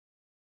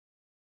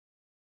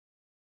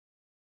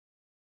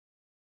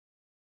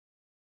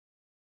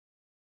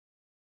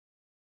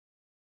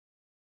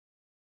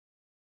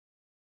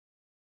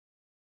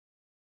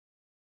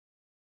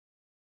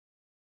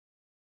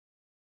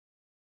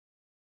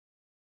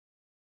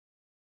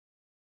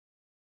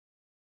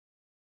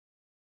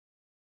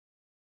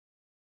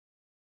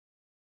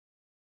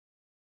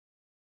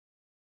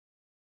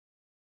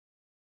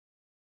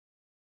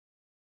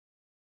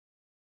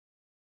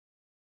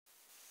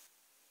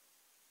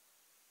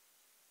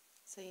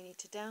So you need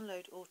to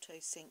download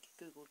Autosync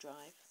Google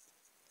Drive,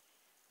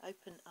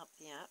 open up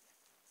the app.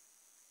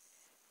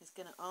 It's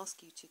going to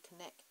ask you to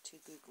connect to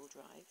Google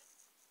Drive.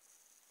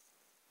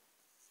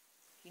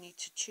 You need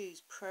to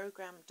choose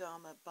Program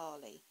Dharma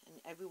Bali,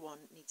 and everyone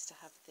needs to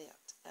have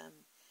that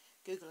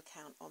Google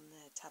account on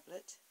their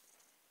tablet.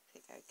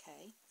 Click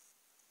OK.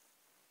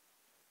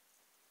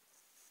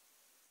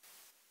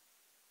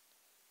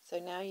 So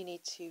now you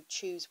need to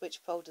choose which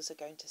folders are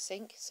going to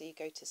sync. So you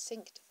go to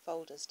Synced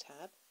Folders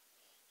tab.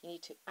 You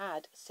need to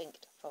add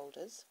synced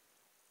folders.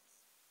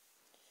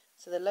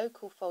 So the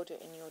local folder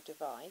in your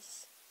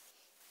device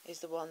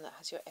is the one that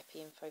has your Epi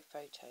Info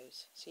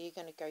photos. So you're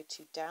going to go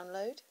to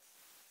Download,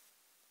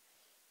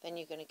 then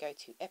you're going to go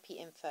to Epi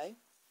Info,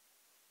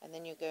 and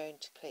then you're going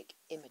to click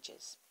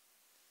Images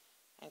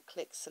and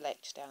click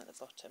Select down at the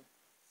bottom.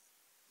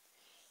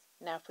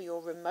 Now for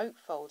your remote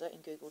folder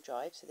in Google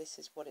Drive, so this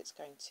is what it's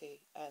going to,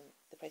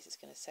 the place it's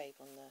going to save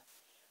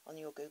on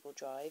your Google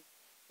Drive,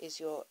 is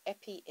your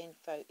Epi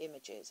Info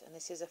Images, and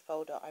this is a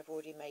folder I've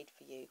already made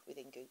for you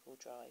within Google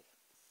Drive.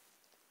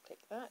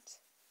 Click that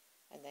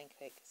and then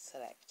click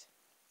Select.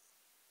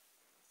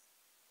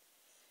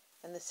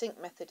 And the sync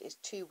method is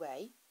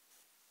two-way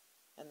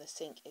and the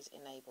sync is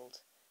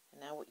enabled. And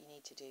now what you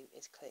need to do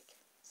is click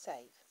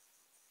Save.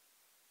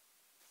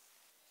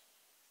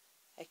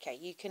 Okay,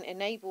 you can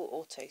enable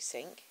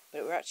Autosync,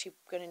 but we're actually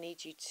going to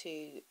need you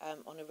to,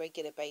 on a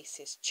regular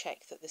basis,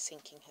 check that the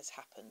syncing has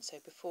happened. So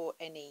before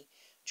any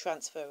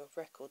transfer of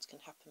records can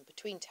happen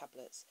between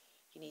tablets,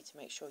 you need to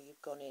make sure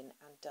you've gone in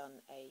and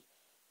done a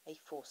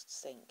forced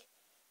sync,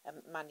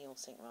 manual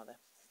sync rather.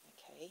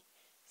 Okay,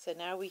 so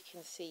now we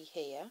can see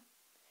here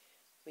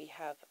we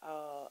have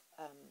our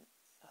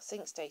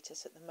sync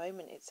status. At the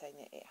moment it's saying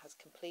that it has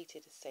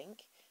completed a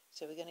sync,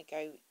 so we're going to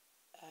go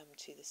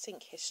to the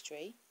sync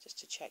history just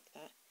to check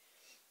that,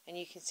 and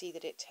you can see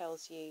that it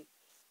tells you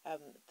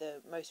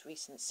the most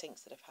recent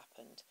syncs that have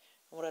happened.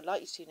 And what I'd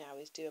like you to do now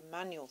is do a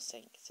manual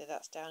sync, so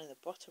that's down in the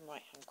bottom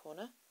right hand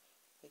corner.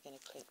 We're going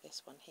to click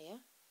this one here.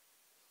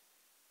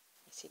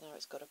 You see now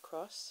it's got a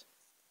cross.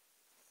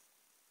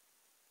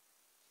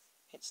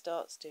 It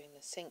starts doing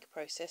the sync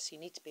process. You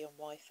need to be on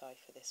Wi-Fi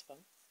for this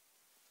one.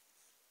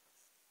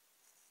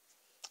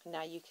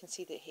 Now you can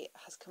see that it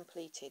has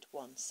completed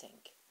one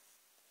sync.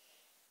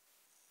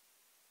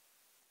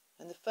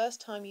 And the first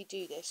time you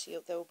do this,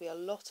 there will be a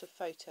lot of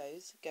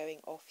photos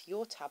going off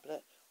your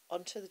tablet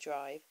onto the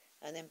drive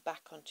and then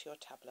back onto your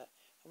tablet.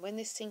 And when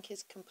this sync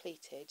is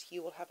completed,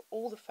 you will have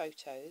all the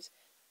photos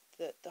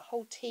that the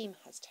whole team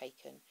has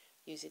taken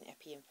using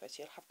Epi Info.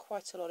 So you'll have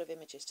quite a lot of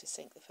images to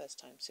sync the first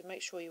time. So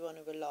make sure you're on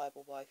a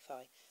reliable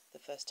Wi-Fi the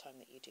first time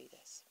that you do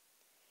this.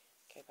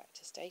 Go back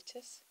to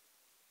status.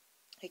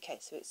 Okay,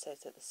 so it says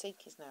that the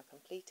sync is now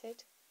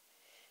completed.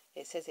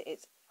 It says that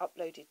it's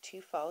uploaded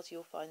 2 files.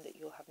 You'll find that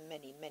you'll have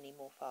many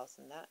more files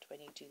than that when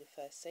you do the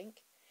first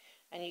sync.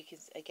 And you can,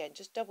 again,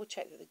 just double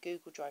check that the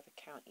Google Drive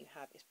account you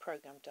have is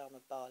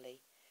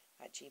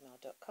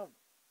programdharmabali@gmail.com.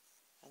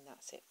 And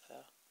that's it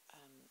for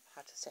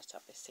how to set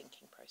up this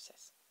syncing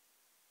process.